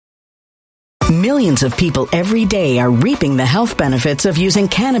Millions of people every day are reaping the health benefits of using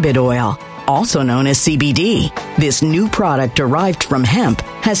cannabis oil, also known as CBD. This new product derived from hemp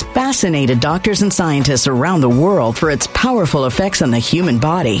has fascinated doctors and scientists around the world for its powerful effects on the human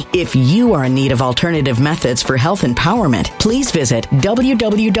body. If you are in need of alternative methods for health empowerment, please visit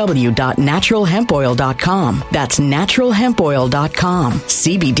www.naturalhempoil.com. That's naturalhempoil.com.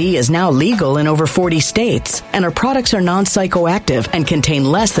 CBD is now legal in over 40 states, and our products are non-psychoactive and contain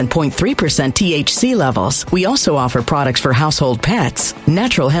less than 0.3% THC levels. We also offer products for household pets.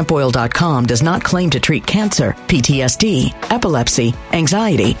 Naturalhempoil.com does not claim to treat cancer, PTSD, epilepsy,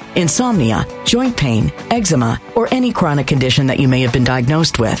 anxiety, insomnia, joint pain, eczema, or any chronic condition that you may have been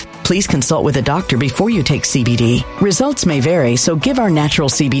diagnosed with. Please consult with a doctor before you take CBD. Results may vary, so give our natural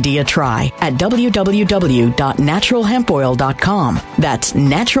CBD a try at www.naturalhempoil.com. That's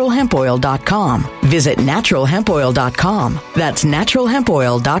naturalhempoil.com. Visit naturalhempoil.com. That's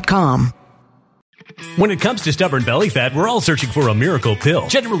naturalhempoil.com. When it comes to stubborn belly fat, we're all searching for a miracle pill.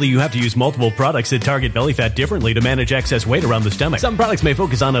 Generally, you have to use multiple products that target belly fat differently to manage excess weight around the stomach. Some products may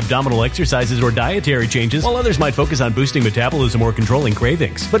focus on abdominal exercises or dietary changes, while others might focus on boosting metabolism or controlling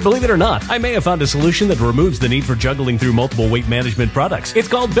cravings. But believe it or not, I may have found a solution that removes the need for juggling through multiple weight management products. It's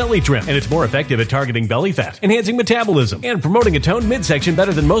called Belly Trim, and it's more effective at targeting belly fat, enhancing metabolism, and promoting a toned midsection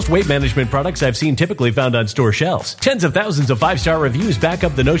better than most weight management products I've seen typically found on store shelves. Tens of thousands of 5-star reviews back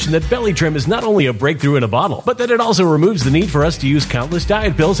up the notion that Belly Trim is not only a breakthrough in a bottle, but that it also removes the need for us to use countless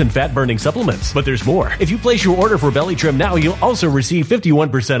diet pills and fat-burning supplements. But there's more. If you place your order for Belly Trim now, you'll also receive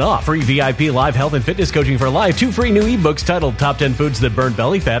 51% off, free VIP live health and fitness coaching for life, 2 free new ebooks titled Top 10 Foods That Burn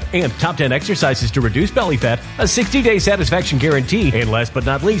Belly Fat and Top 10 Exercises to Reduce Belly Fat, a 60-day satisfaction guarantee, and last but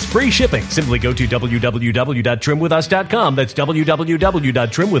not least, free shipping. Simply go to www.trimwithus.com. That's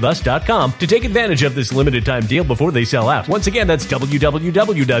www.trimwithus.com to take advantage of this limited time deal before they sell out. Once again, that's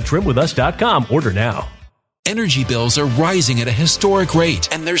www.trimwithus.com. Order now. Energy bills are rising at a historic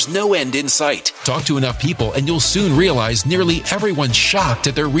rate, and there's no end in sight. Talk to enough people, and you'll soon realize nearly everyone's shocked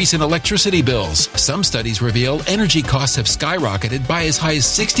at their recent electricity bills. Some studies reveal energy costs have skyrocketed by as high as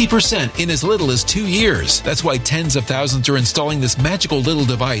 60% in as little as 2 years. That's why tens of thousands are installing this magical little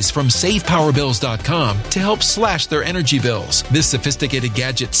device from SavePowerBills.com to help slash their energy bills. This sophisticated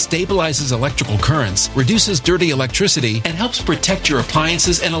gadget stabilizes electrical currents, reduces dirty electricity, and helps protect your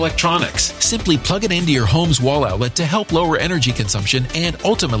appliances and electronics. Simply plug it into your home's wall outlet to help lower energy consumption and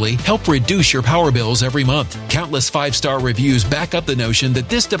ultimately help reduce your power bills every month. Countless 5-star reviews back up the notion that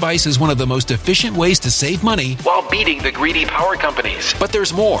this device is one of the most efficient ways to save money while beating the greedy power companies. But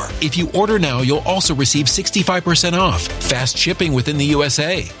there's more. If you order now, you'll also receive 65% off, fast shipping within the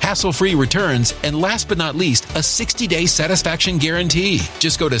USA, hassle-free returns, and last but not least, a 60-day satisfaction guarantee.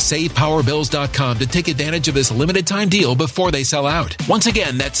 Just go to SavePowerBills.com to take advantage of this limited time deal before they sell out. Once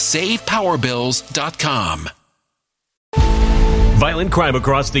again, that's SavePowerBills.com. Violent crime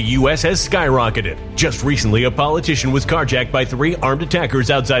across the U.S. has skyrocketed. Just recently, a politician was carjacked by 3 armed attackers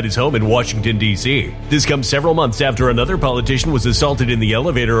outside his home in Washington, D.C. This comes several months after another politician was assaulted in the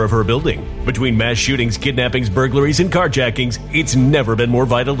elevator of her building. Between mass shootings, kidnappings, burglaries, and carjackings, it's never been more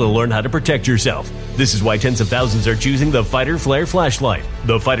vital to learn how to protect yourself. This is why tens of thousands are choosing the Fighter Flare flashlight.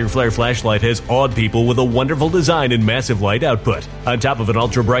 The Fighter Flare flashlight has awed people with a wonderful design and massive light output. On top of an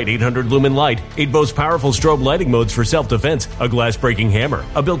ultra-bright 800-lumen light, it boasts powerful strobe lighting modes for self-defense, a glass-breaking hammer,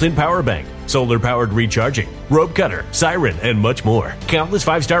 a built-in power bank, solar-powered recharging, rope cutter, siren, and much more. Countless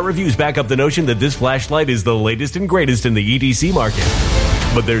 5-star reviews back up the notion that this flashlight is the latest and greatest in the EDC market.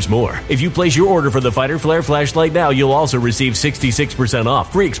 But there's more. If you place your order for the Fighter Flare flashlight now, you'll also receive 66%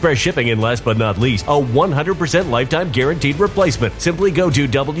 off, free express shipping, and last but not least, a 100% lifetime guaranteed replacement. Simply go to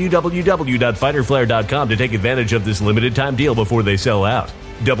www.fighterflare.com to take advantage of this limited time deal before they sell out.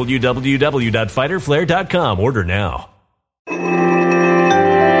 www.fighterflare.com. Order now.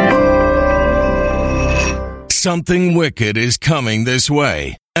 Something wicked is coming this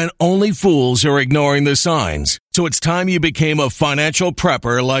way, and only fools are ignoring the signs. So it's time you became a financial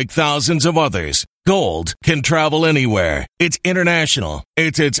prepper like thousands of others. Gold can travel anywhere. It's international.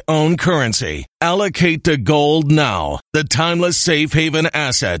 It's its own currency. Allocate to gold now, the timeless safe haven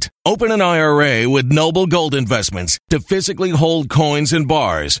asset. Open an IRA with Noble Gold Investments to physically hold coins and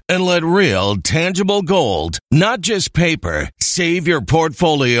bars and let real, tangible gold, not just paper, Save your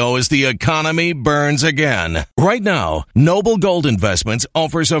portfolio as the economy burns again. Right now, Noble Gold Investments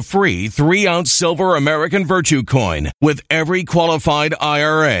offers a free 3-ounce silver American Virtue coin with every qualified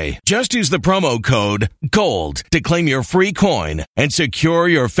IRA. Just use the promo code GOLD to claim your free coin and secure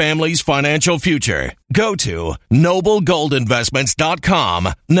your family's financial future. Go to noblegoldinvestments.com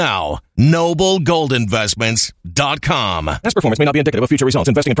now. noblegoldinvestments.com. Past performance may not be indicative of future results.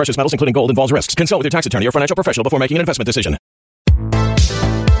 Investing in precious metals, including gold, involves risks. Consult with your tax attorney or financial professional before making an investment decision.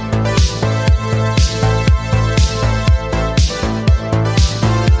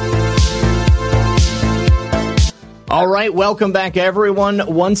 All right, welcome back,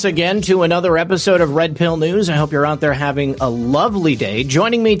 everyone, once again to another episode of Red Pill News. I hope you're out there having a lovely day.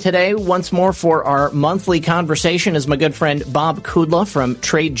 Joining me today once more for our monthly conversation is my good friend Bob Kudla from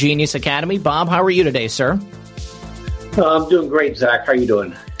Trade Genius Academy. Bob, how are you today, sir? I'm doing great, Zach. How are you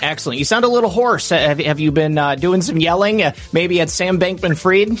doing? Excellent. You sound a little hoarse. Have you been doing some yelling, maybe at Sam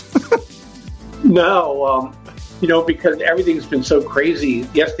Bankman-Fried? No, because everything's been so crazy.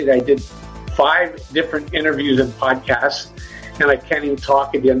 Yesterday I did 5 different interviews and podcasts, and I can't even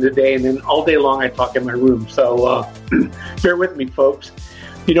talk at the end of the day. And then all day long I talk in my room. So bear with me, folks.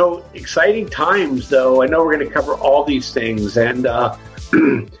 Exciting times, though. I know we're going to cover all these things. And,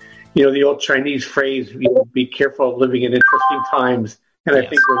 the old Chinese phrase, be careful of living in interesting times. And I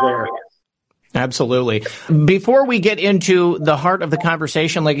think we're there. Absolutely. Before we get into the heart of the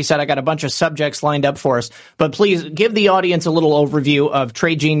conversation, like you said, I got a bunch of subjects lined up for us, but please give the audience a little overview of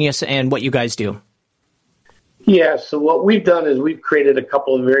Trade Genius and what you guys do. Yeah, so what we've done is we've created a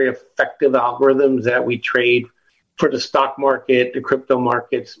couple of very effective algorithms that we trade for the stock market, the crypto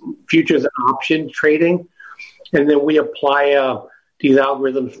markets, futures and option trading. And then we apply these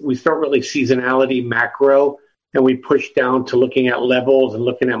algorithms. We start really seasonality, macro, and we push down to looking at levels and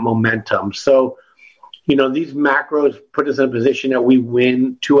looking at momentum. So, these macros put us in a position that we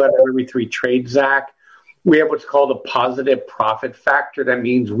win 2 out of every 3 trades, Zach. We have what's called a positive profit factor. That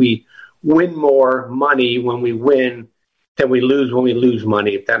means we win more money when we win than we lose when we lose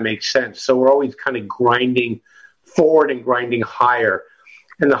money, if that makes sense. So we're always kind of grinding forward and grinding higher.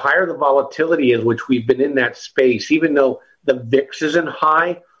 And the higher the volatility is, which we've been in that space, even though the VIX isn't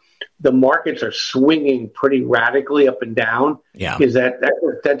high, the markets are swinging pretty radically up and down. Yeah. Is that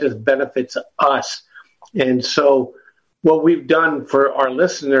just benefits us. And so what we've done for our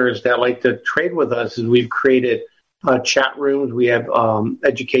listeners that like to trade with us is we've created chat rooms. We have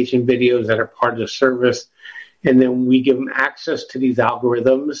education videos that are part of the service. And then we give them access to these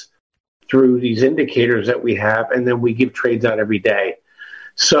algorithms through these indicators that we have. And then we give trades out every day.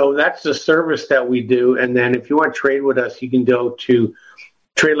 So that's the service that we do. And then if you want to trade with us, you can go to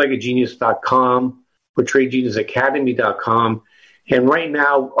tradelikeagenius.com or tradegeniusacademy.com. And right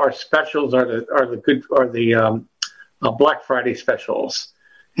now our specials are the Black Friday specials.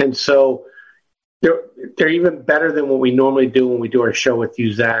 And so they're even better than what we normally do when we do our show with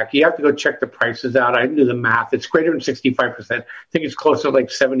you, Zach. You have to go check the prices out. I do the math. It's greater than 65%. I think it's closer to like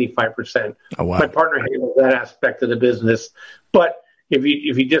 75%. Oh, wow. My partner handles that aspect of the business. But if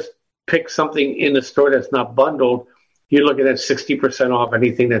you just pick something in the store that's not bundled, you're looking at 60% off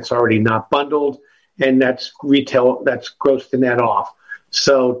anything that's already not bundled, and that's retail, that's gross to net off.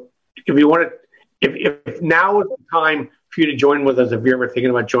 So if you want to, if now is the time for you to join with us, if you're ever thinking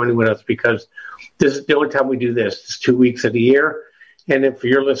about joining with us, because this is the only time we do this. It's 2 weeks of the year. And then for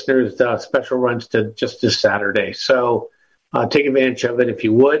your listeners, special runs to just this Saturday. So take advantage of it if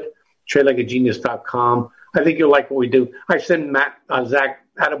you would. TradeLikeAGenius.com. I think you'll like what we do. I send Zach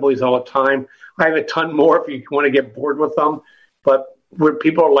attaboys all the time. I have a ton more if you want to get bored with them, but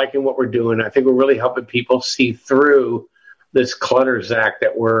people are liking what we're doing. I think we're really helping people see through this clutter, Zach,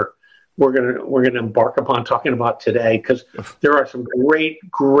 that we're going to embark upon talking about today, because there are some great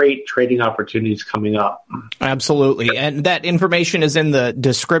trading opportunities coming up. Absolutely. And that information is in the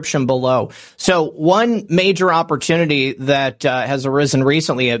description below. So one major opportunity that has arisen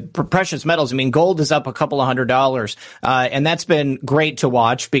recently at precious metals, I mean, gold is up a couple of $100, and that's been great to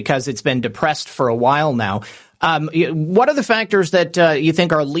watch because it's been depressed for a while now. What are the factors that you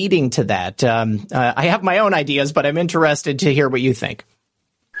think are leading to that? I have my own ideas, but I'm interested to hear what you think.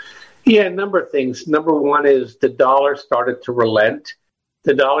 Yeah, a number of things. Number one is the dollar started to relent.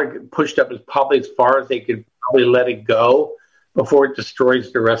 The dollar pushed up probably as far as they could probably let it go before it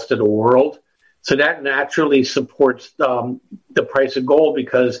destroys the rest of the world. So that naturally supports the price of gold,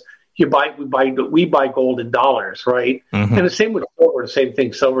 because we buy gold in dollars, right? Mm-hmm. And the same with silver. The same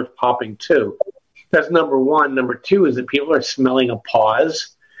thing. Silver's popping too. That's number one. Number two is that people are smelling a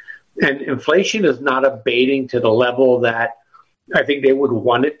pause, and inflation is not abating to the level that I think they would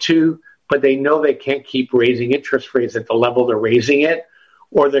want it to, but they know they can't keep raising interest rates at the level they're raising it,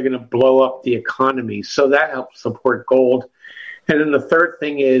 or they're going to blow up the economy. So that helps support gold. And then the third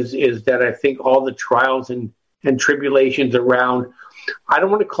thing is that I think all the trials and tribulations around, I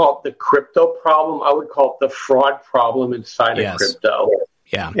don't want to call it the crypto problem. I would call it the fraud problem inside of crypto.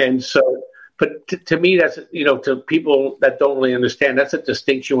 Yeah. And so, but to me, that's, to people that don't really understand, that's a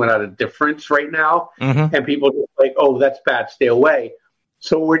distinction without a difference right now. Mm-hmm. And people just like, oh, that's bad, stay away.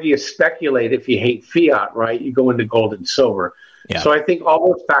 So where do you speculate if you hate fiat, right? You go into gold and silver. Yeah. So I think all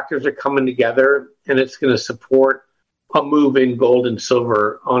those factors are coming together, and it's going to support a move in gold and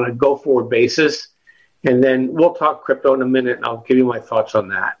silver on a go-forward basis. And then we'll talk crypto in a minute, and I'll give you my thoughts on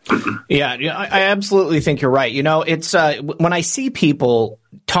that. Yeah, I absolutely think you're right. It's when I see people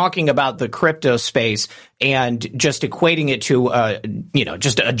talking about the crypto space and just equating it to,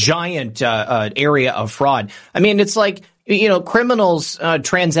 just a giant area of fraud. I mean, it's like, criminals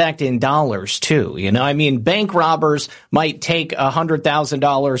transact in dollars too. Bank robbers might take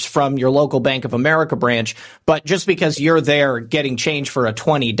 $100,000 from your local Bank of America branch, but just because you're there getting change for a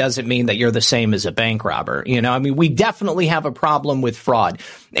 20 doesn't mean that you're the same as a bank robber. We definitely have a problem with fraud.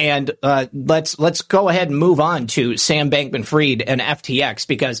 And let's go ahead and move on to Sam Bankman-Fried and FTX,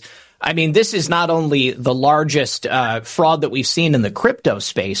 because this is not only the largest fraud that we've seen in the crypto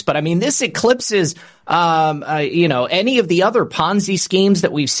space, but this eclipses, any of the other Ponzi schemes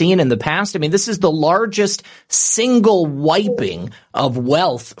that we've seen in the past. This is the largest single wiping of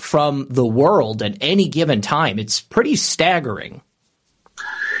wealth from the world at any given time. It's pretty staggering.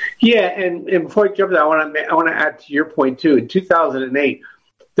 Yeah, and before I jump to that, I want to add to your point too. In 2008,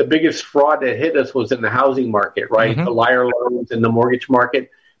 the biggest fraud that hit us was in the housing market, right? Mm-hmm. The liar loans in the mortgage market.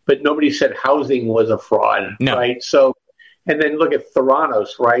 But nobody said housing was a fraud, right? So, and then look at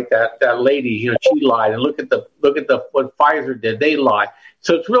Theranos, right? That lady, she lied, and look at what Pfizer did. They lied.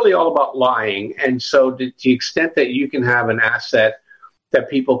 So it's really all about lying. And so, to the extent that you can have an asset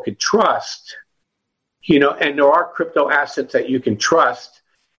that people could trust, and there are crypto assets that you can trust,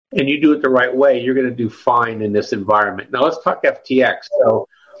 and you do it the right way, you're going to do fine in this environment. Now let's talk FTX. So,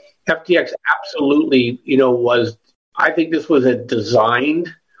 FTX absolutely, was. I think this was a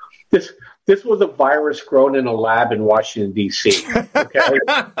designed. This was a virus grown in a lab in Washington, D.C. Okay?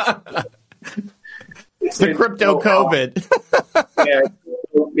 It's the crypto COVID.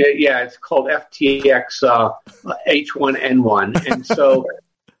 It's called FTX H1N1. And so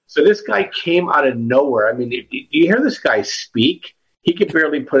this guy came out of nowhere. Do you hear this guy speak? He could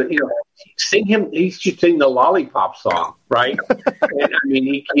barely put it, he should sing the Lollipop song, right? And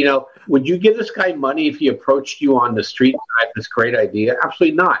would you give this guy money if he approached you on the street and had this great idea?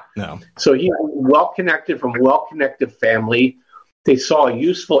 Absolutely not. No. So he was well-connected from a well-connected family. They saw a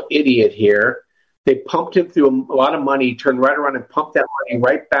useful idiot here. They pumped him through a lot of money, he turned right around and pumped that money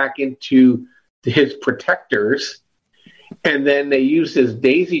right back into his protectors. And then they used his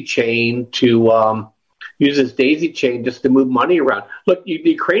daisy chain just to move money around. Look, the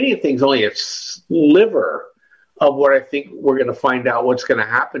Ukrainian thing's only a sliver of what I think we're going to find out what's going to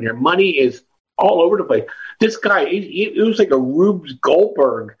happen here. Money is all over the place. This guy, it was like a Rube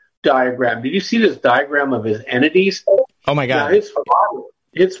Goldberg diagram. Did you see this diagram of his entities? Oh, my God. Now,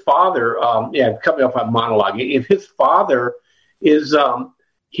 his father, coming off a monologue, if his father is,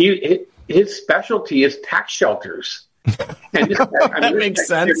 his specialty is tax shelters. And this guy, that makes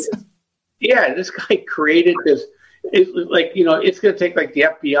sense. Yeah, this guy created this. It's going to take like the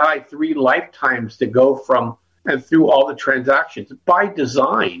FBI 3 lifetimes to go from and through all the transactions by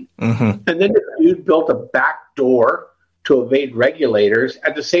design. Mm-hmm. And then the dude built a back door to evade regulators.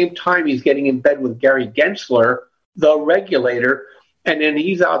 At the same time, he's getting in bed with Gary Gensler, the regulator, and then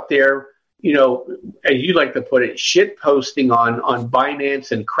he's out there, as you like to put it, shit posting on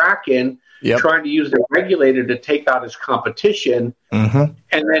Binance and Kraken. Yep. Trying to use the regulator to take out his competition, mm-hmm.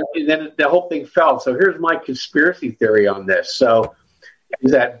 and then the whole thing fell. So here's my conspiracy theory on this. So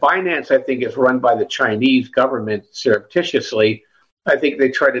is that Binance, I think, is run by the Chinese government surreptitiously. I think they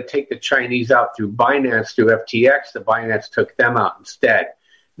tried to take the Chinese out through Binance, through FTX. The Binance took them out instead,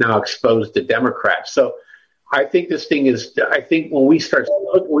 now exposed the Democrats. So I think this thing is, when we start,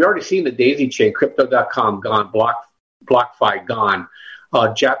 we already seen the daisy chain, Crypto.com gone, BlockFi gone.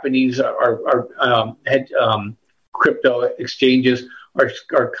 Japanese crypto exchanges are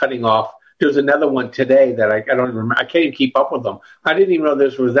cutting off. There's another one today that I don't remember. I can't even keep up with them. I didn't even know there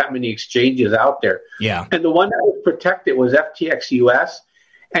was that many exchanges out there. Yeah. And the one that was protected was FTX US,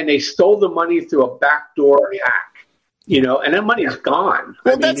 and they stole the money through a backdoor hack. And that money is gone.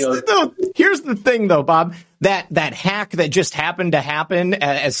 Well, here's the thing, though, Bob. that hack that just happened to happen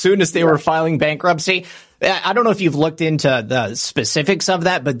as soon as they were filing bankruptcy. I don't know if you've looked into the specifics of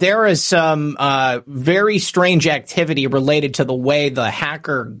that, but there is some very strange activity related to the way the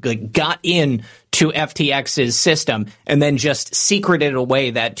hacker got in to FTX's system and then just secreted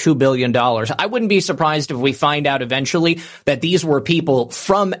away that $2 billion. I wouldn't be surprised if we find out eventually that these were people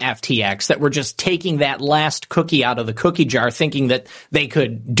from FTX that were just taking that last cookie out of the cookie jar, thinking that they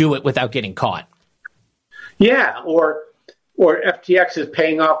could do it without getting caught. Yeah, or FTX is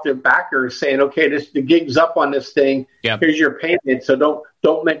paying off their backers, saying, "Okay, the gig's up on this thing. Yep. Here's your payment. So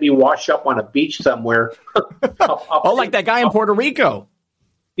don't make me wash up on a beach somewhere." Like that guy in Puerto Rico.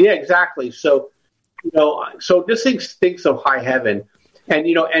 Yeah, exactly. So so this thing stinks of high heaven, and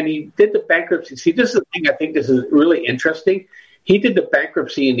and he did the bankruptcy. See, this is the thing. I think this is really interesting. He did the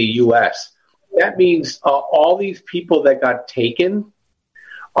bankruptcy in the U.S. That means all these people that got taken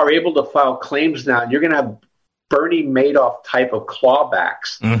are able to file claims now. And you're going to have Bernie Madoff type of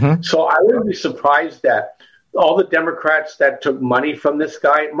clawbacks. Mm-hmm. So I wouldn't be surprised that all the Democrats that took money from this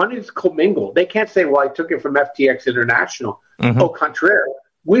guy, money is commingled. They can't say, well, I took it from FTX International. Mm-hmm. Au contraire,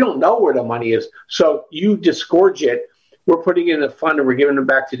 we don't know where the money is. So you disgorge it. We're putting it in a fund and we're giving it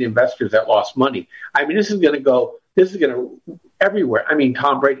back to the investors that lost money. I mean, this is going to everywhere. I mean,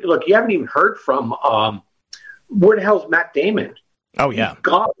 Tom Brady, look, you haven't even heard from, where the hell's Matt Damon? Oh, yeah.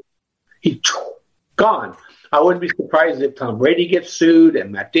 He's gone. I wouldn't be surprised if Tom Brady gets sued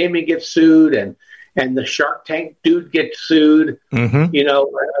and Matt Damon gets sued and the Shark Tank dude gets sued. Mm-hmm.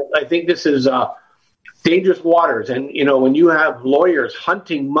 I think this is dangerous waters. And, when you have lawyers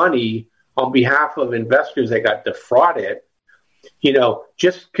hunting money on behalf of investors that got defrauded,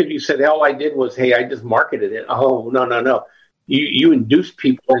 just because you said, all I did was, hey, I just marketed it. Oh, no. You induced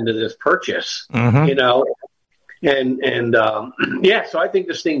people into this purchase, mm-hmm. So I think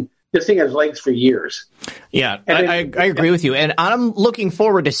this thing has legs for years. Yeah, I agree with you. And I'm looking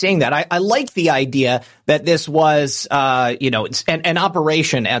forward to seeing that. I like the idea that this was, it's an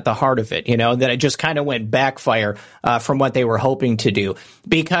operation at the heart of it, that it just kind of went backfire from what they were hoping to do.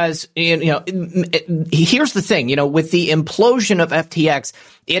 Because, here's the thing, with the implosion of FTX,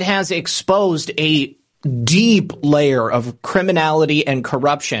 it has exposed a deep layer of criminality and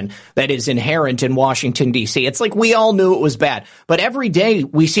corruption that is inherent in Washington, D.C. It's like we all knew it was bad, but every day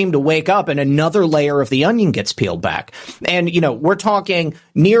we seem to wake up and another layer of the onion gets peeled back. And, we're talking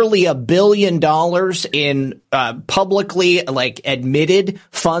nearly $1 billion in publicly admitted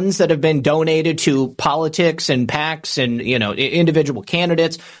funds that have been donated to politics and PACs and, individual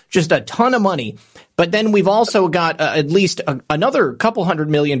candidates, just a ton of money. But then we've also got at least another couple $100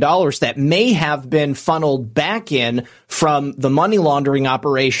 million that may have been funneled back in from the money laundering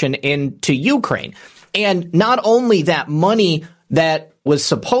operation into Ukraine. And not only that money that was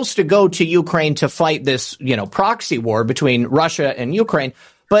supposed to go to Ukraine to fight this, proxy war between Russia and Ukraine,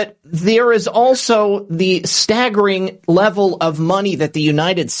 but there is also the staggering level of money that the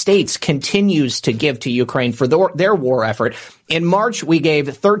United States continues to give to Ukraine for their war effort. In March, we gave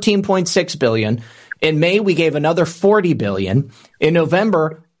 $13.6 billion. In May, we gave another $40 billion. In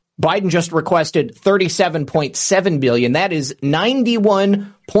November, Biden just requested $37.7 billion. That is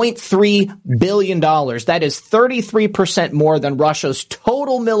 $91.3 billion. That is 33% more than Russia's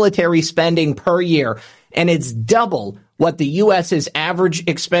total military spending per year. And it's double what the U.S.'s average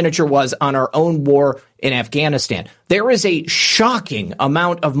expenditure was on our own war in Afghanistan. There is a shocking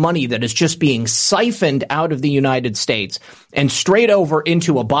amount of money that is just being siphoned out of the United States and straight over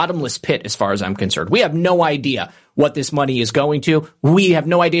into a bottomless pit, as far as I'm concerned. We have no idea what this money is going to. We have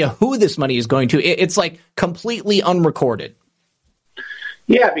no idea who this money is going to. It's like completely unrecorded.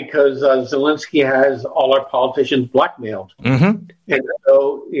 Yeah, because Zelensky has all our politicians blackmailed. Mm-hmm. And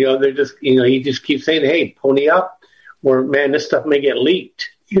so, they're just, he just keeps saying, hey, pony up. Or, man, this stuff may get leaked,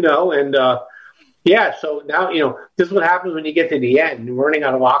 and so now, this is what happens when you get to the end, you're running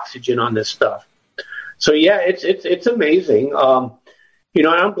out of oxygen on this stuff. So, yeah, it's amazing. And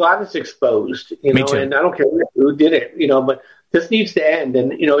I'm glad it's exposed, Me too. And I don't care who did it, but this needs to end.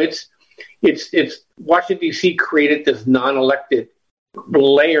 And, it's Washington, D.C. created this non-elected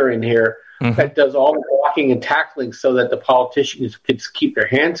layer in here mm-hmm. that does all the blocking and tackling so that the politicians can keep their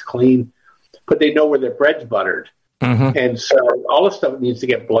hands clean, but they know where their bread's buttered. Mm-hmm. And so all this stuff needs to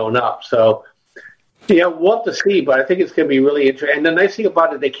get blown up. So, we'll have to see, but I think it's going to be really interesting. And the nice thing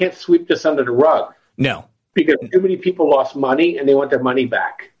about it, they can't sweep this under the rug. No. Because too many people lost money and they want their money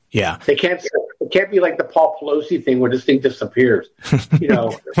back. Yeah. It can't be like the Paul Pelosi thing where this thing disappears.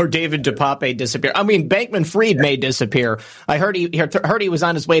 Or David DePape disappear. I mean, Bankman-Fried may disappear. I heard he was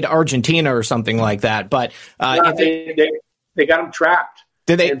on his way to Argentina or something like that. But they got him trapped.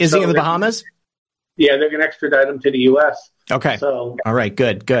 Is he in the Bahamas? Yeah, they're going to extradite him to the U.S. Okay. So, all right.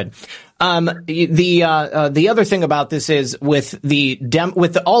 Good. The other thing about this is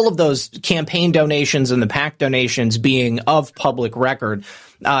with all of those campaign donations and the PAC donations being of public record,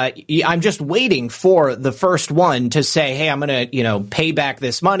 I'm just waiting for the first one to say, hey, I'm going to, pay back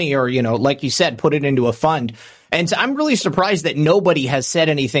this money or, like you said, put it into a fund. And so I'm really surprised that nobody has said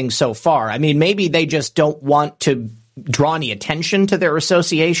anything so far. I mean, maybe they just don't want to draw any attention to their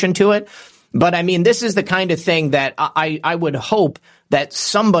association to it. But I mean, this is the kind of thing that I would hope that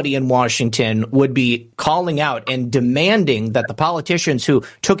somebody in Washington would be calling out and demanding that the politicians who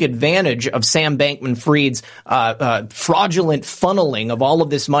took advantage of Sam Bankman-Fried's fraudulent funneling of all of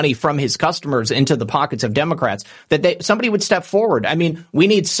this money from his customers into the pockets of Democrats, that somebody would step forward. I mean, we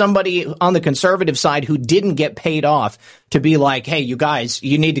need somebody on the conservative side who didn't get paid off to be like, hey, you guys,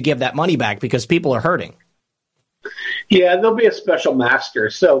 you need to give that money back because people are hurting. Yeah, there'll be a special master.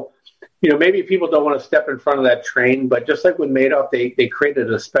 So, maybe people don't want to step in front of that train, but just like with Madoff, they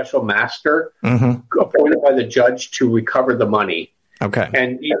created a special master appointed by the judge to recover the money. Okay.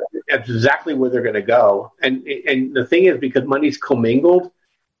 And that's exactly where they're going to go. And the thing is, because money's commingled,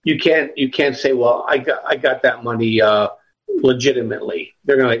 you can't say, well, I got that money legitimately.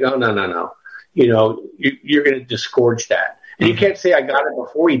 They're going to go, no. You're going to disgorge that. And you can't say I got it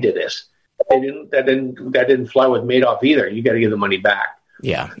before he did this. That didn't fly with Madoff either. You got to give the money back.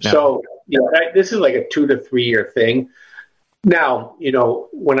 Yeah. No. So, this is like a 2 to 3 year thing. Now,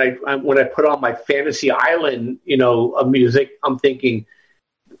 when I put on my Fantasy Island, of music, I'm thinking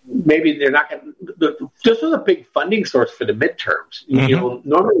maybe they're not going to. This was a big funding source for the midterms.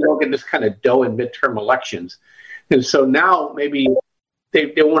 Normally you don't get this kind of dough in midterm elections. And so now maybe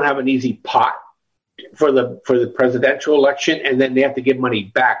they won't have an easy pot for the presidential election, and then they have to give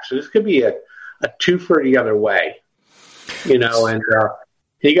money back. So this could be a two for the other way, and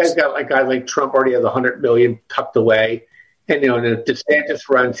you guys got guys like Trump already has $100 million tucked away, and and if DeSantis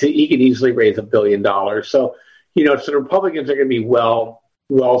runs, he can easily raise $1 billion. So so the Republicans are going to be well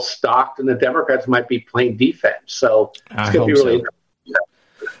stocked, and the Democrats might be playing defense. So it's going to be really interesting.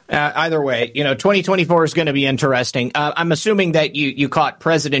 Either way, 2024 is going to be interesting. I'm assuming that you caught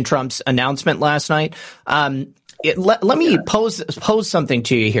President Trump's announcement last night. Let me pose something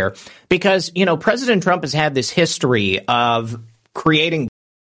to you here, because, President Trump has had this history of creating.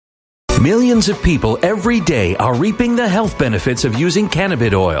 Millions of people every day are reaping the health benefits of using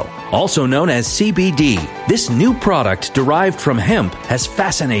cannabis oil, also known as CBD. This new product derived from hemp has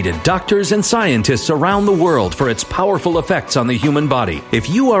fascinated doctors and scientists around the world for its powerful effects on the human body. If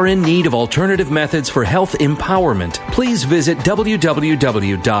you are in need of alternative methods for health empowerment, please visit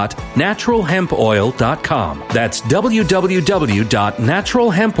www.naturalhempoil.com. That's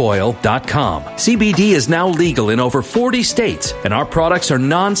www.naturalhempoil.com. CBD is now legal in over 40 states, and our products are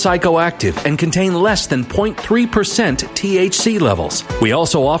non-psychoactive and contain less than 0.3% THC levels. We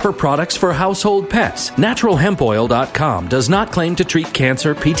also offer products for household pets. NaturalHempOil.com does not claim to treat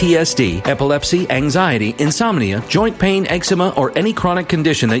cancer, PTSD, epilepsy, anxiety, insomnia, joint pain, eczema, or any chronic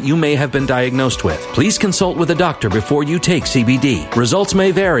condition that you may have been diagnosed with. Please consult with a doctor before you take CBD. Results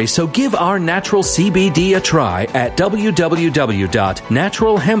may vary, so give our natural CBD a try at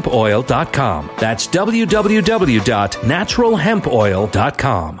www.naturalhempoil.com. That's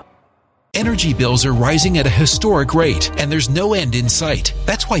www.naturalhempoil.com. Energy bills are rising at a historic rate, and there's no end in sight.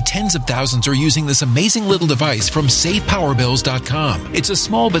 That's why tens of thousands are using this amazing little device from SavePowerBills.com. It's a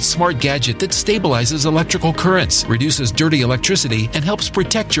small but smart gadget that stabilizes electrical currents, reduces dirty electricity, and helps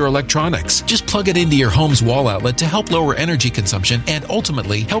protect your electronics. Just plug it into your home's wall outlet to help lower energy consumption and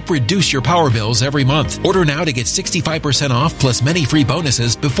ultimately help reduce your power bills every month. Order now to get 65% off plus many free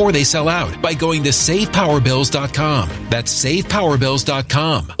bonuses before they sell out by going to SavePowerBills.com. That's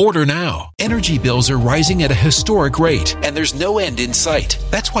SavePowerBills.com. Order now. Energy bills are rising at a historic rate, and there's no end in sight.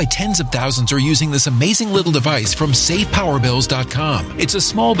 That's why tens of thousands are using this amazing little device from SavePowerBills.com. It's a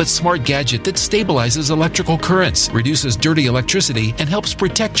small but smart gadget that stabilizes electrical currents, reduces dirty electricity, and helps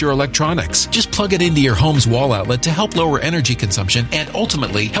protect your electronics. Just plug it into your home's wall outlet to help lower energy consumption and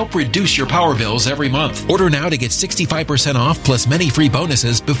ultimately help reduce your power bills every month. Order now to get 65% off plus many free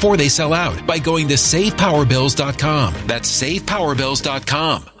bonuses before they sell out by going to SavePowerBills.com. That's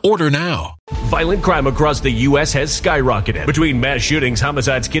SavePowerBills.com. Order now. Violent crime across the U.S. has skyrocketed. Between mass shootings,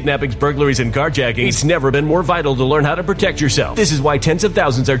 homicides, kidnappings, burglaries, and carjacking, it's never been more vital to learn how to protect yourself. This is why tens of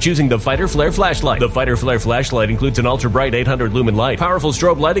thousands are choosing the Fighter Flare flashlight. The Fighter Flare flashlight includes an ultra-bright 800 lumen light, powerful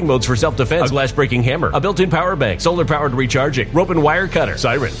strobe lighting modes for self-defense, a glass-breaking hammer, a built-in power bank, solar-powered recharging, rope and wire cutter,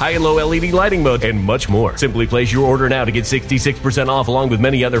 siren, high and low LED lighting mode, and much more. Simply place your order now to get 66% off along with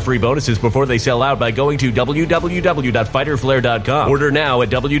many other free bonuses before they sell out by going to www.fighterflare.com. Order now at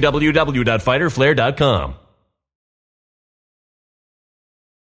www.fighterflare.com. fighterflare.com.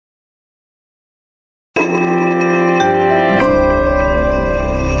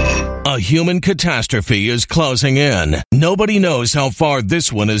 A human catastrophe is closing in. Nobody knows how far this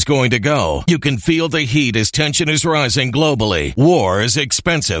one is going to go. You can feel the heat as tension is rising globally. War is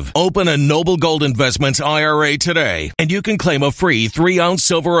expensive. Open a Noble Gold Investments IRA today, and you can claim a free 3-ounce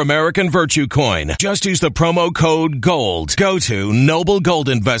silver American Virtue coin. Just use the promo code GOLD. Go to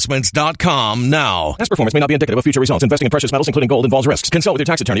noblegoldinvestments.com now. Past performance may not be indicative of future results. Investing in precious metals, including gold, involves risks. Consult with your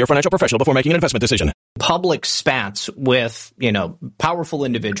tax attorney or financial professional before making an investment decision. Public spats with, powerful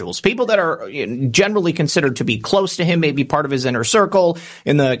individuals, people that are generally considered to be close to him, maybe part of his inner circle.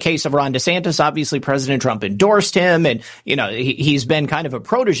 In the case of Ron DeSantis, obviously President Trump endorsed him, and, he's been kind of a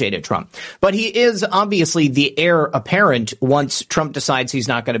protege to Trump. But he is obviously the heir apparent once Trump decides he's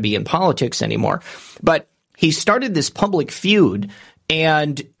not going to be in politics anymore. But he started this public feud,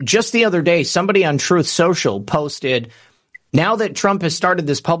 and just the other day, somebody on Truth Social posted, now that Trump has started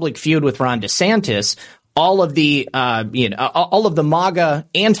this public feud with Ron DeSantis, all of the MAGA,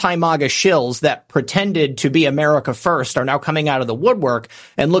 anti-MAGA shills that pretended to be America first are now coming out of the woodwork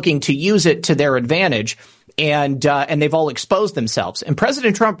and looking to use it to their advantage. And they've all exposed themselves. And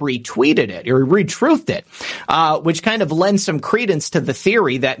President Trump retweeted it or retruthed it, which kind of lends some credence to the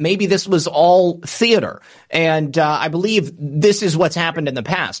theory that maybe this was all theater. And I believe this is what's happened in the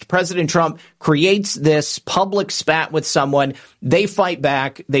past. President Trump creates this public spat with someone. They fight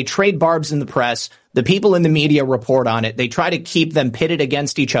back. They trade barbs in the press. The people in the media report on it. They try to keep them pitted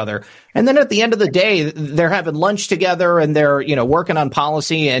against each other. And then at the end of the day, they're having lunch together and they're, working on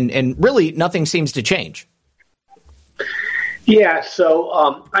policy and really nothing seems to change. Yeah,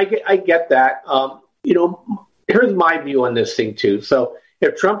 so I get that. Here's my view on this thing too. So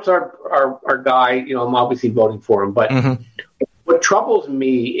if Trump's our guy, I'm obviously voting for him. But what troubles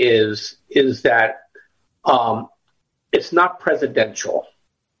me is that it's not presidential,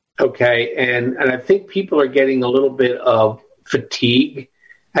 okay? And I think people are getting a little bit of fatigue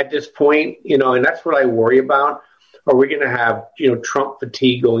at this point, and that's what I worry about. Are we going to have Trump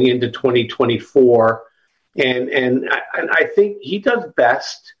fatigue going into 2024? And I think he does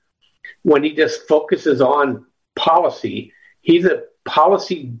best when he just focuses on policy. He's a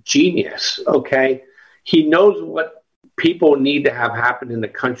policy genius, okay? He knows what people need to have happen in the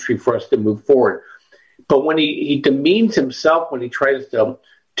country for us to move forward. But when he demeans himself, when he tries to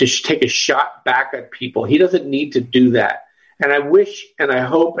take a shot back at people, he doesn't need to do that. And I wish and I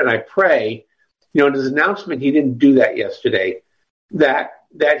hope and I pray, in his announcement, he didn't do that yesterday, that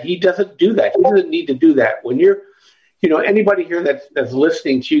he doesn't do that. He doesn't need to do that. When you're, anybody here that's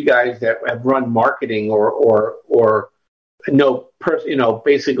listening to you guys that have run marketing or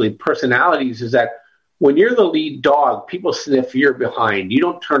basically personalities, is that when you're the lead dog, people sniff your behind. You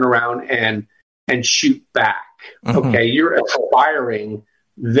don't turn around and shoot back. Okay, you're aspiring,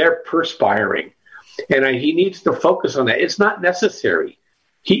 they're perspiring, and he needs to focus on that. It's not necessary.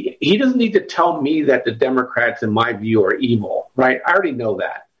 He doesn't need to tell me that the Democrats, in my view, are evil, right? I already know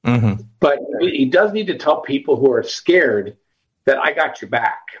that. But he does need to tell people who are scared that I got your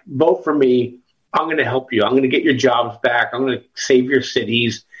back. Vote for me. I'm going to help you. I'm going to get your jobs back. I'm going to save your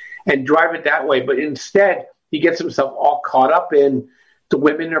cities and drive it that way. But instead, he gets himself all caught up in the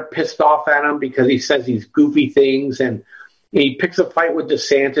women are pissed off at him because he says these goofy things. And he picks a fight with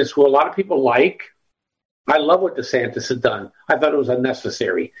DeSantis, who a lot of people like. I love what DeSantis has done. I thought it was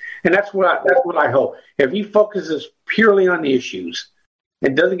unnecessary. And that's what I hope. If he focuses purely on the issues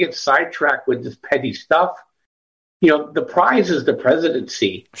and doesn't get sidetracked with this petty stuff, the prize is the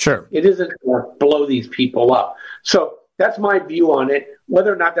presidency. Sure. It isn't to blow these people up. So that's my view on it.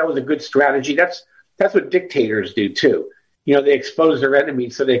 Whether or not that was a good strategy, that's what dictators do too. They expose their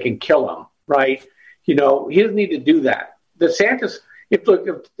enemies so they can kill them, right? He doesn't need to do that. DeSantis... If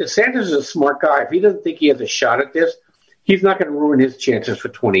DeSantis is a smart guy, if he doesn't think he has a shot at this, he's not going to ruin his chances for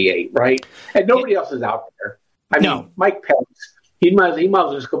 28, right? And nobody else is out there. I mean, Mike Pence, he might as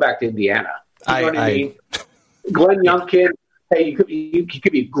well just go back to Indiana. You know what I mean? Glenn Youngkin, hey, he could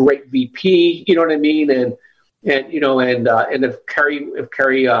be a great VP. You know what I mean? And if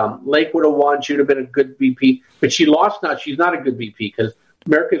Carrie Lake would have won, she would have been a good VP. But she lost. Now she's not a good VP because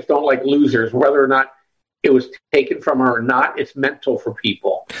Americans don't like losers, whether or not it was taken from her or not. It's mental for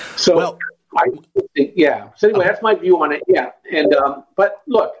people. So I think, So anyway, that's my view on it. Yeah. And, but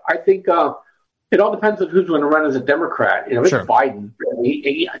look, I think, it all depends on who's going to run as a Democrat. If it's Biden,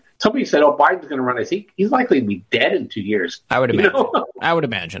 somebody said, Biden's going to run. I think he's likely to be dead in 2 years. I would imagine. I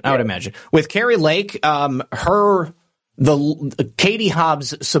would imagine. With Carrie Lake, Katie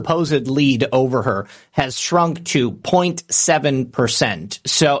Hobbs' supposed lead over her has shrunk to 0.7%.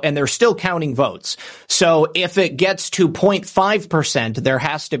 So, and they're still counting votes. So if it gets to 0.5%, there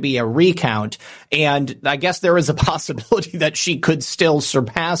has to be a recount. And I guess there is a possibility that she could still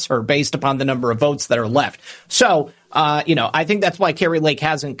surpass her based upon the number of votes that are left. So, I think that's why Kari Lake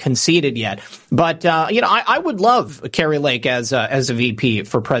hasn't conceded yet. But, I would love Kari Lake as a VP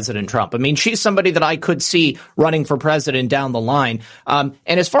for President Trump. I mean, she's somebody that I could see running for president down the line. And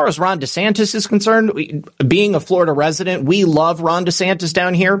as far as Ron DeSantis is concerned, being a Florida resident, we love Ron DeSantis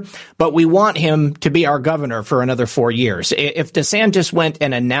down here, but we want him to be our governor for another 4 years. If DeSantis went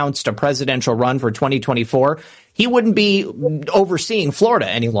and announced a presidential run for 2024, he wouldn't be overseeing Florida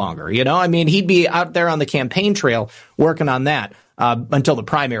any longer. I mean, he'd be out there on the campaign trail working on that until the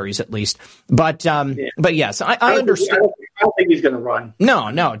primaries, at least. But yes, I understand. I don't think he's going to run.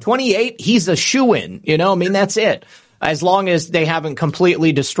 No, 28, he's a shoo-in. I mean, that's it. As long as they haven't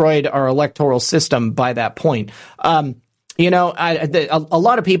completely destroyed our electoral system by that point. A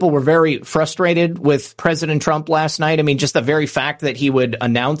lot of people were very frustrated with President Trump last night. I mean, just the very fact that he would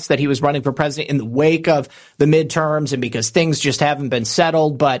announce that he was running for president in the wake of the midterms and because things just haven't been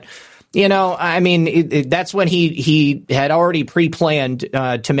settled. But, that's when he had already pre-planned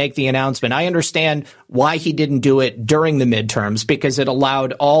to make the announcement. I understand why he didn't do it during the midterms, because it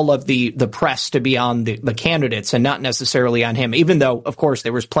allowed all of the press to be on the candidates and not necessarily on him, even though, of course,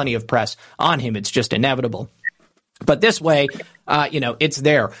 there was plenty of press on him. It's just inevitable. But this way, it's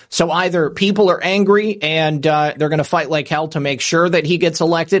there. So either people are angry and they're going to fight like hell to make sure that he gets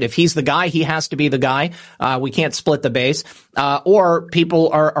elected. If he's the guy, he has to be the guy. We can't split the base. Or people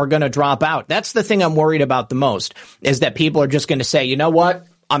are going to drop out. That's the thing I'm worried about the most, is that people are just going to say, you know what?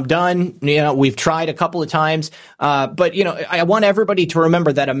 I'm done. We've tried a couple of times. But I want everybody to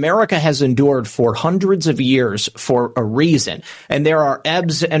remember that America has endured for hundreds of years for a reason. And there are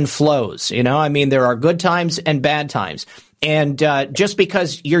ebbs and flows. There are good times and bad times. And just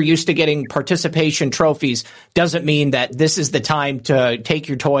because you're used to getting participation trophies doesn't mean that this is the time to take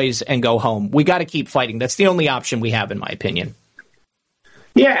your toys and go home. We got to keep fighting. That's the only option we have, in my opinion.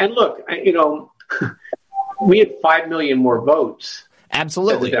 Yeah. And look, we had 5 million more votes.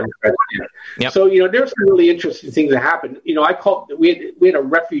 Absolutely. Yep. So, there's some really interesting things that happened. We had a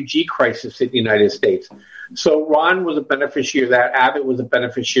refugee crisis in the United States. So Ron was a beneficiary of that. Abbott was a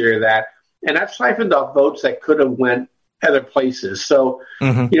beneficiary of that. And that siphoned off votes that could have went other places. So,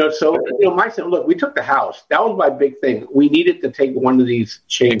 my son, look, we took the House. That was my big thing. We needed to take one of these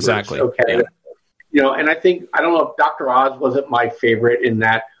chambers. Exactly. Okay. Yeah. And I don't know if Dr. Oz wasn't my favorite in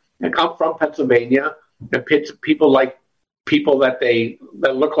that. Like, I'm from Pennsylvania, and people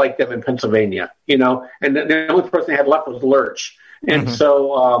that look like them in Pennsylvania, and the only person they had left was Lurch. And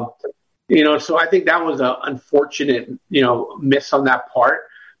so I think that was an unfortunate, miss on that part.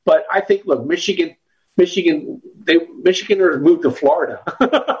 But I think, look, Michiganers moved to Florida.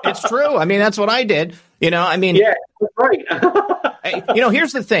 It's true. I mean, that's what I did. Yeah, that's right.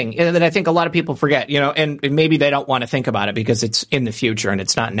 Here's the thing that I think a lot of people forget, and maybe they don't want to think about it because it's in the future and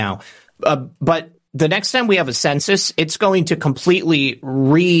it's not now. But the next time we have a census, it's going to completely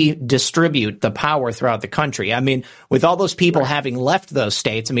redistribute the power throughout the country. I mean, with all those people having left those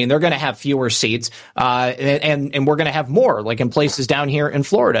states, they're going to have fewer seats, and we're going to have more, like in places down here in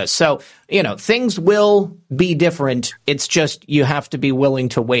Florida. So, things will be different. It's just you have to be willing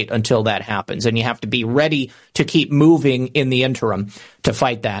to wait until that happens, and you have to be ready to keep moving in the interim to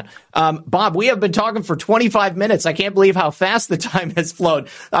fight that. Bob, we have been talking for 25 minutes. I can't believe how fast the time has flown.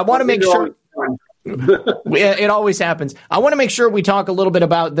 I want to make sure. It always happens. I want to make sure we talk a little bit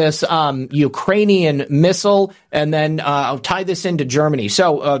about this Ukrainian missile, and then I'll tie this into Germany.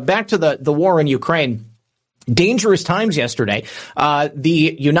 So back to the war in Ukraine. Dangerous times yesterday. First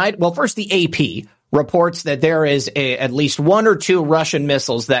the AP reports that there is at least 1 or 2 Russian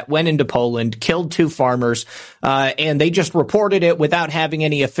missiles that went into Poland, killed 2 farmers, and they just reported it without having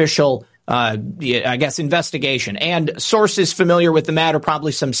any official investigation. And sources familiar with the matter,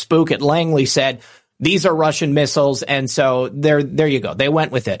 probably some spook at Langley, said these are Russian missiles. And so there you go. They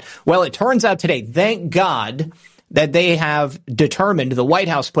went with it. Well, it turns out today, thank God, that they have determined, the White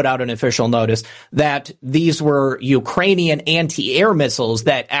House put out an official notice, that these were Ukrainian anti-air missiles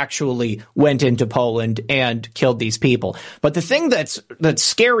that actually went into Poland and killed these people. But the thing that's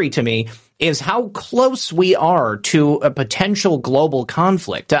scary to me is how close we are to a potential global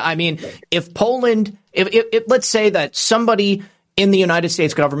conflict. I mean, if Poland, if let's say that somebody in the United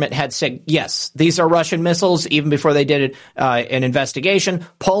States government had said, yes, these are Russian missiles, even before they did an investigation,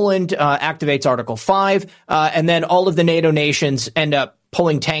 Poland activates Article 5, and then all of the NATO nations end up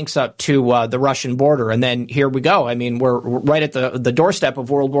pulling tanks up to the Russian border. And then here we go. I mean, we're right at the doorstep of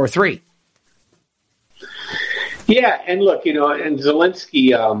World War III. Yeah, and look, and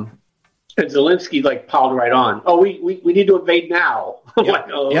Zelensky like piled right on. Oh, we need to invade now. I'm like,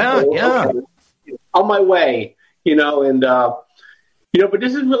 okay. On my way, but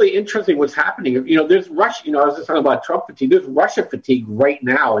this is really interesting what's happening. There's Russia, I was just talking about Trump fatigue. There's Russia fatigue right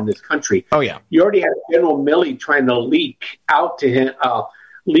now in this country. Oh, yeah. You already have General Milley trying to leak out into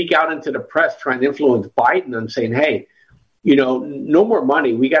the press, trying to influence Biden and saying, hey, no more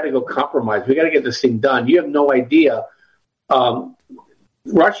money. We got to go compromise. We got to get this thing done. You have no idea.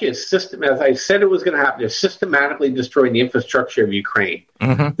 Russia is as I said it was going to happen, they're systematically destroying the infrastructure of Ukraine.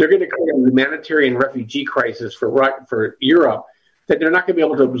 Mm-hmm. They're going to create a humanitarian refugee crisis for Europe that they're not going to be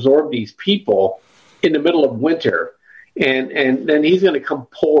able to absorb these people in the middle of winter. And then he's going to come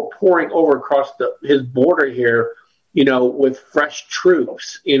pouring over across his border here, with fresh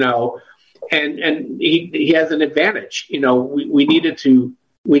troops, and he has an advantage. We needed to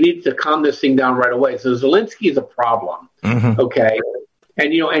calm this thing down right away. So Zelensky is a problem. Mm-hmm. Okay.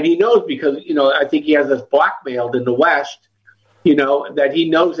 And, and he knows because, I think he has us blackmailed in the West, that he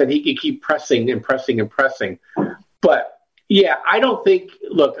knows that he can keep pressing and pressing and pressing. But yeah, I don't think,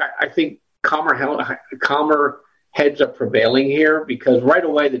 look, I think calmer heads are prevailing here because right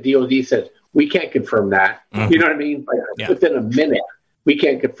away the DOD says, we can't confirm that. Mm-hmm. You know what I mean? Within a minute, we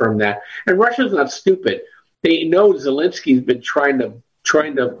can't confirm that. And Russia's not stupid. They know Zelensky's been trying to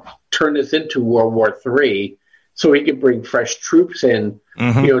turn this into World War III so he can bring fresh troops in,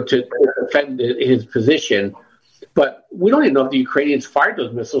 mm-hmm. To defend his position. But we don't even know if the Ukrainians fired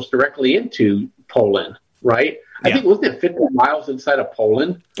those missiles directly into Poland, right? Yeah. I think, wasn't it 50 miles inside of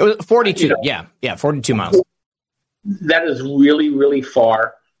Poland? It was 42, 42 miles. That is really, really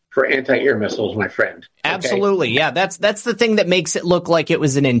far for anti-air missiles, my friend. Okay? Absolutely, yeah. That's the thing that makes it look like it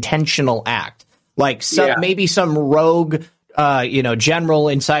was an intentional act. Like maybe some rogue, general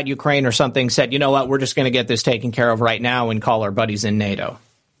inside Ukraine or something said, you know what, we're just going to get this taken care of right now and call our buddies in NATO.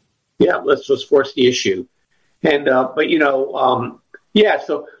 Yeah, let's just force the issue. And, so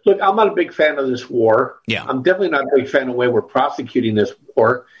look, I'm not a big fan of this war. Yeah. I'm definitely not a big fan of the way we're prosecuting this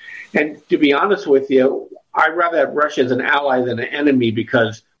war. And to be honest with you, I'd rather have Russia as an ally than an enemy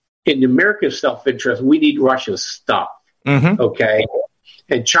because in America's self-interest, we need Russia's stuff. Mm-hmm. Okay.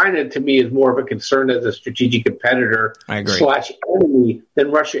 And China, to me, is more of a concern as a strategic competitor / enemy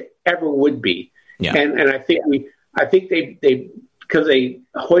than Russia ever would be. Yeah. And I think they because they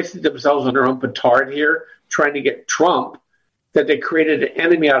hoisted themselves on their own petard here, trying to get Trump, that they created an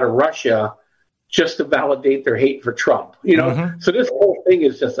enemy out of Russia just to validate their hate for Trump. Mm-hmm. So this whole thing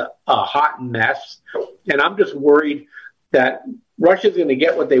is just a hot mess. And I'm just worried that Russia's going to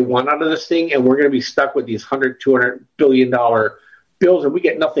get what they want out of this thing, and we're going to be stuck with these $200 billion bills, and we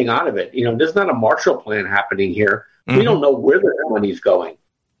get nothing out of it. There's not a Marshall Plan happening here. Mm-hmm. We don't know where the money's going,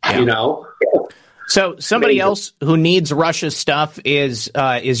 So somebody else who needs Russia's stuff is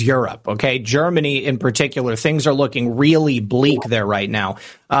Europe. Okay, Germany in particular, things are looking really bleak there right now.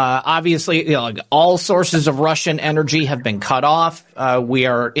 Obviously, all sources of Russian energy have been cut off. We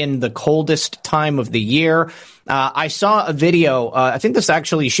are in the coldest time of the year. I saw a video. I think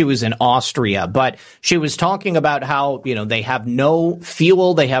she was in Austria, but she was talking about how, they have no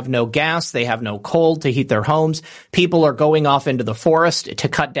fuel, they have no gas, they have no coal to heat their homes. People are going off into the forest to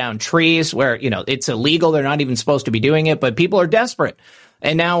cut down trees where, it's illegal. They're not even supposed to be doing it, but people are desperate.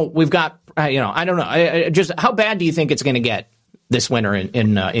 And now we've got, I don't know, just how bad do you think it's going to get this winter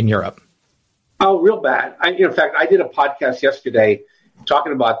in Europe? Oh, real bad. In fact, I did a podcast yesterday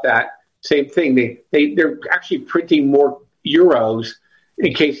talking about that. Same thing. They're actually printing more euros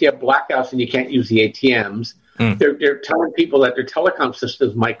in case you have blackouts and you can't use the ATMs. Mm. They're telling people that their telecom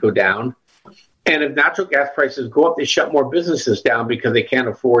systems might go down. And if natural gas prices go up, they shut more businesses down because they can't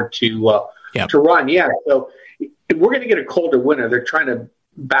afford to run. Yeah. So we're going to get a colder winter. They're trying to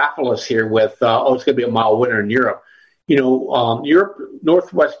baffle us here with, it's going to be a mild winter in Europe.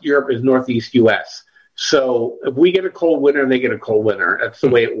 Northwest Europe is Northeast U.S. So if we get a cold winter, they get a cold winter. That's the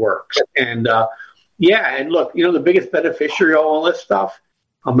way it works. And and look, the biggest beneficiary of all this stuff,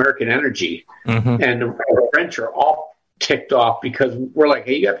 American Energy. Mm-hmm. And the French are all ticked off because we're like,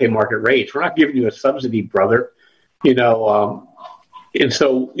 hey, you got to pay market rates. We're not giving you a subsidy, brother. And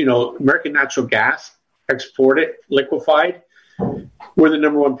so, American natural gas, export it, liquefied. We're the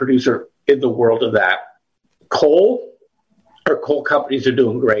number one producer in the world of that. Coal companies are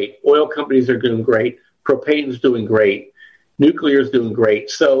doing great. Oil companies are doing great. Propane is doing great. Nuclear is doing great.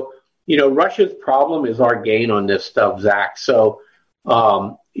 So, Russia's problem is our gain on this stuff, Zach. So,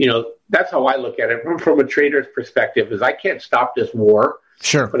 that's how I look at it from a trader's perspective is I can't stop this war.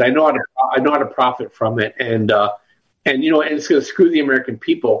 Sure. But I know how to profit from it, and it's going to screw the American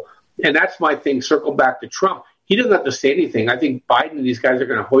people. And that's my thing. Circle back to Trump. He doesn't have to say anything. I think Biden and these guys are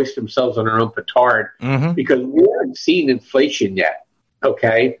going to hoist themselves on their own petard because we haven't seen inflation yet.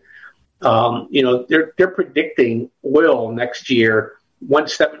 Okay, they're predicting oil next year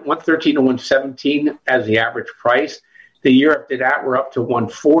 113 to 117 as the average price. The year after that, we're up to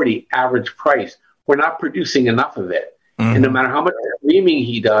 140 average price. We're not producing enough of it, and no matter how much streaming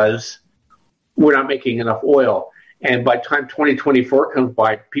he does, we're not making enough oil. And by the time 2024 comes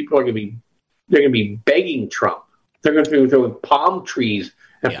by, people are going to be begging Trump. They're going to be throwing palm trees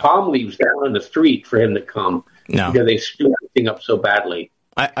and palm leaves down on the street for him to come because they screwed everything up so badly.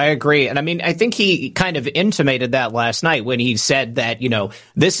 I agree. And I mean, I think he kind of intimated that last night when he said that,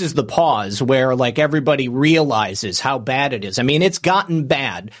 this is the pause where like everybody realizes how bad it is. I mean, it's gotten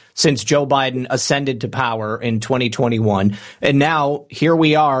bad since Joe Biden ascended to power in 2021. And now here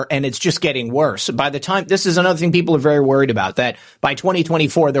we are, and it's just getting worse. By the time, this is another thing people are very worried about, that by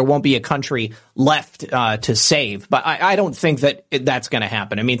 2024, there won't be a country left to save. But I don't think that that's going to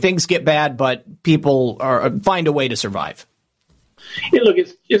happen. I mean, things get bad, but people find a way to survive. Hey, look,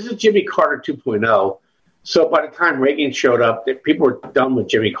 this is Jimmy Carter 2.0. So by the time Reagan showed up, people were done with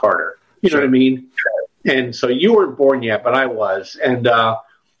Jimmy Carter. You know what I mean? And so you weren't born yet, but I was. And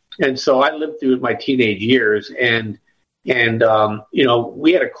so I lived through my teenage years. And we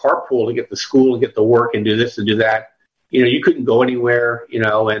had a carpool to get to school and get to work and do this and do that. You couldn't go anywhere,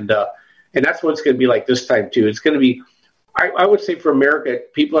 and that's what it's going to be like this time, too. It's going to be, I would say for America,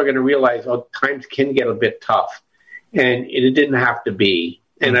 people are going to realize, times can get a bit tough. And it didn't have to be.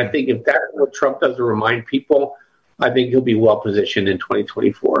 And I think if that's what Trump does to remind people, I think he'll be well positioned in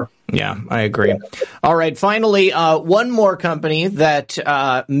 2024. Yeah, I agree. All right. Finally, one more company that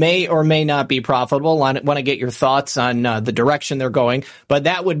may or may not be profitable. I want to get your thoughts on the direction they're going. But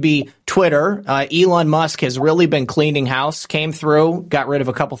that would be Twitter. Elon Musk has really been cleaning house, came through, got rid of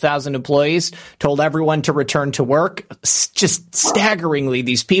a couple thousand employees, told everyone to return to work. Just staggeringly,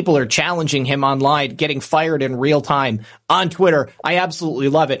 these people are challenging him online, getting fired in real time on Twitter. I absolutely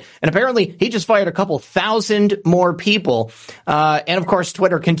love it. And apparently he just fired a couple thousand more people. And of course,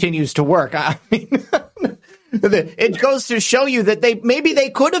 Twitter continues to work. I mean, it goes to show you that maybe they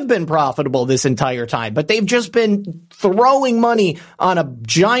could have been profitable this entire time, but they've just been throwing money on a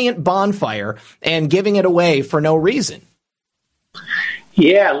giant bonfire and giving it away for no reason.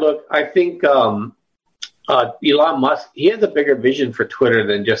 Yeah, look, I think Elon Musk, he has a bigger vision for Twitter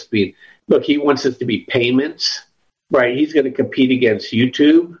than just being, look, he wants it to be payments, right? He's going to compete against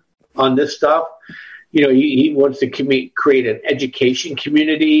YouTube on this stuff. He wants to create an education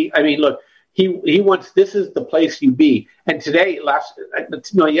community. I mean, look, he wants, this is the place you be. And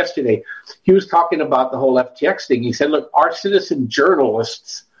yesterday, he was talking about the whole FTX thing. He said, look, our citizen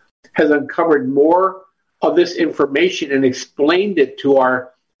journalists has uncovered more of this information and explained it to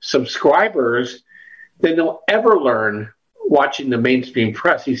our subscribers than they'll ever learn watching the mainstream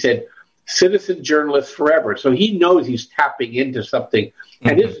press. He said, citizen journalists forever. So he knows he's tapping into something,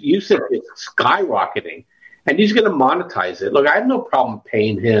 and his usage is skyrocketing, and he's going to monetize it. Look, I have no problem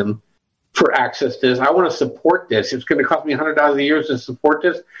paying him for access to this. I want to support this. It's going to cost me $100 a year to support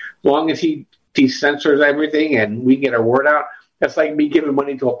this, as long as he decensors everything and we get our word out. That's like me giving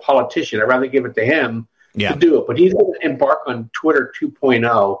money to a politician. I'd rather give it to him to do it. But he's going to embark on Twitter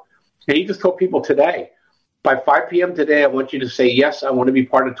 2.0, and he just told people today, by 5 p.m. today, I want you to say, yes, I want to be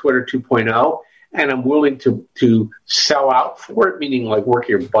part of Twitter 2.0, and I'm willing to sell out for it, meaning like work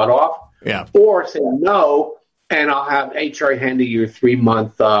your butt off, or say no, and I'll have HR hand you your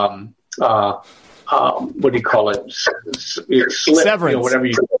 3-month, what do you call it, slip, severance. Whatever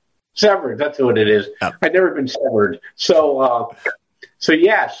you severance, that's what it is. Yep. I've never been severed. So I'm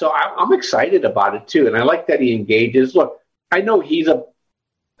excited about it, too, and I like that he engages. Look, I know he's a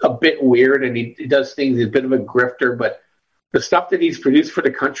bit weird, and he does things, he's a bit of a grifter, but the stuff that he's produced for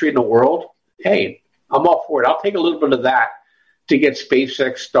the country and the world, hey, I'm all for it. I'll take a little bit of that to get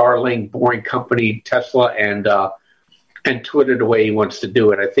SpaceX, Starlink, Boring Company, Tesla, and Twitter the way he wants to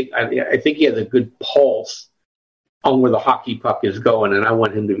do it. I think he has a good pulse on where the hockey puck is going, and I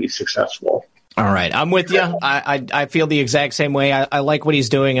want him to be successful. All right. I'm with you. I feel the exact same way. I like what he's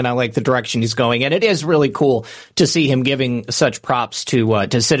doing, and I like the direction he's going. And it is really cool to see him giving such props to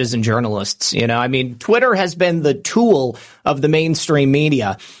citizen journalists. I mean, Twitter has been the tool of the mainstream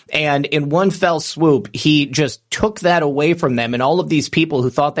media. And in one fell swoop, he just took that away from them. And all of these people who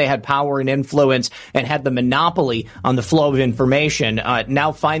thought they had power and influence and had the monopoly on the flow of information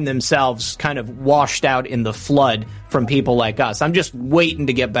now find themselves kind of washed out in the flood from people like us. I'm just waiting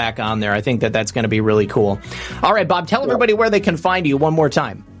to get back on there. I think that that's going to be really cool. All right, Bob, tell everybody where they can find you one more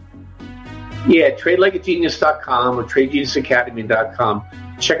time. Yeah, tradelikeagenius.com or tradegeniusacademy.com.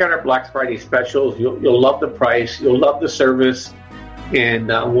 Check out our Black Friday specials. You'll love the price. You'll love the service. And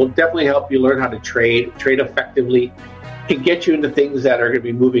we'll definitely help you learn how to trade effectively, and get you into things that are going to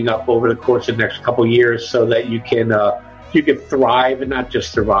be moving up over the course of the next couple of years so that you can thrive and not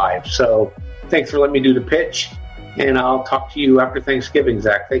just survive. So thanks for letting me do the pitch. And I'll talk to you after Thanksgiving,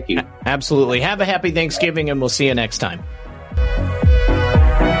 Zach. Thank you. Absolutely. Have a happy Thanksgiving, and we'll see you next time.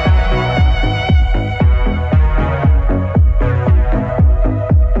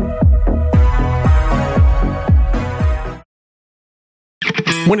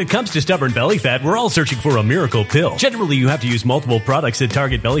 When it comes to stubborn belly fat, we're all searching for a miracle pill. Generally, you have to use multiple products that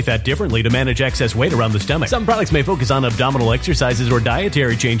target belly fat differently to manage excess weight around the stomach. Some products may focus on abdominal exercises or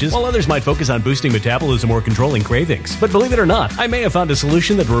dietary changes, while others might focus on boosting metabolism or controlling cravings. But believe it or not, I may have found a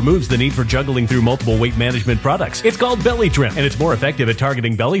solution that removes the need for juggling through multiple weight management products. It's called Belly Trim, and it's more effective at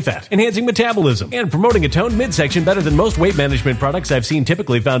targeting belly fat, enhancing metabolism, and promoting a toned midsection better than most weight management products I've seen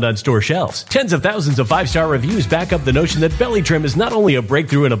typically found on store shelves. Tens of thousands of 5-star reviews back up the notion that Belly Trim is not only a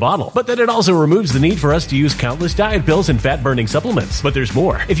breakthrough in a bottle, but that it also removes the need for us to use countless diet pills and fat-burning supplements. But there's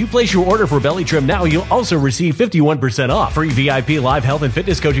more. If you place your order for Belly Trim now, you'll also receive 51% off, free VIP live health and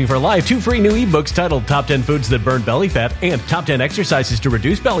fitness coaching for life, 2 free new ebooks titled Top 10 Foods That Burn Belly Fat and Top 10 Exercises to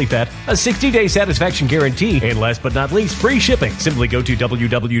Reduce Belly Fat, a 60-day satisfaction guarantee, and last but not least, free shipping. Simply go to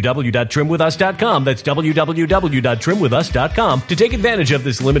www.trimwithus.com. That's www.trimwithus.com to take advantage of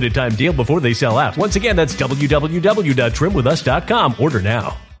this limited time deal before they sell out. Once again, that's www.trimwithus.com. Order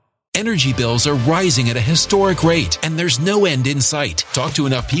now. Energy bills are rising at a historic rate, and there's no end in sight. Talk to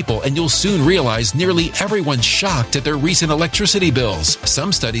enough people, and you'll soon realize nearly everyone's shocked at their recent electricity bills.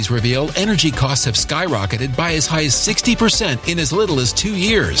 Some studies reveal energy costs have skyrocketed by as high as 60% in as little as 2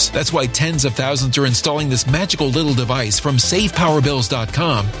 years. That's why tens of thousands are installing this magical little device from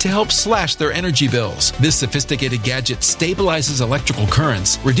SavePowerBills.com to help slash their energy bills. This sophisticated gadget stabilizes electrical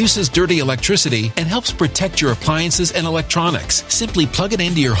currents, reduces dirty electricity, and helps protect your appliances and electronics. Simply plug it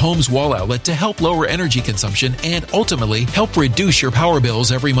into your home's wall outlet to help lower energy consumption and ultimately help reduce your power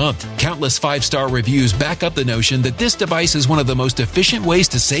bills every month. Countless 5-star reviews back up the notion that this device is one of the most efficient ways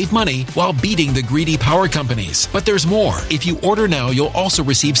to save money while beating the greedy power companies. But there's more. If you order now, you'll also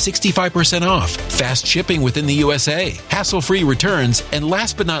receive 65% off, fast shipping within the USA, hassle-free returns, and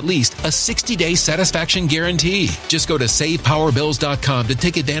last but not least, a 60-day satisfaction guarantee. Just go to SavePowerBills.com to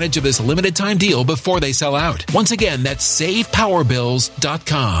take advantage of this limited time deal before they sell out. Once again, that's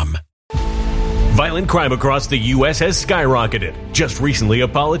SavePowerBills.com. Violent crime across the U.S. has skyrocketed. Just recently, a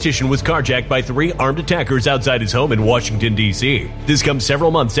politician was carjacked by 3 armed attackers outside his home in Washington, D.C. This comes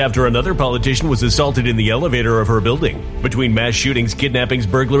several months after another politician was assaulted in the elevator of her building. Between mass shootings, kidnappings,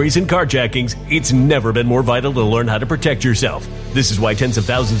 burglaries, and carjackings, it's never been more vital to learn how to protect yourself. This is why tens of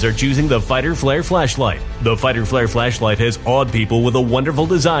thousands are choosing the Fighter Flare flashlight. The Fighter Flare flashlight has awed people with a wonderful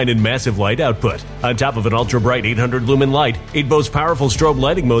design and massive light output. On top of an ultra-bright 800-lumen light, it boasts powerful strobe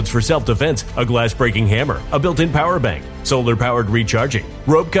lighting modes for self-defense, a glass-breaking hammer, a built-in power bank, solar-powered recharging,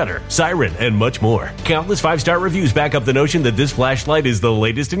 rope cutter, siren, and much more. Countless 5-star reviews back up the notion that this flashlight is the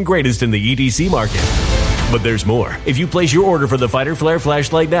latest and greatest in the EDC market. But there's more. If you place your order for the Fighter Flare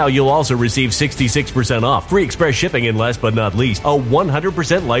flashlight now, you'll also receive 66% off, free express shipping, and last but not least, a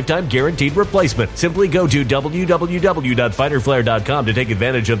 100% lifetime guaranteed replacement. Simply go to www.fighterflare.com to take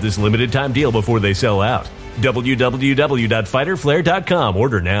advantage of this limited time deal before they sell out. www.fighterflare.com.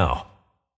 Order now.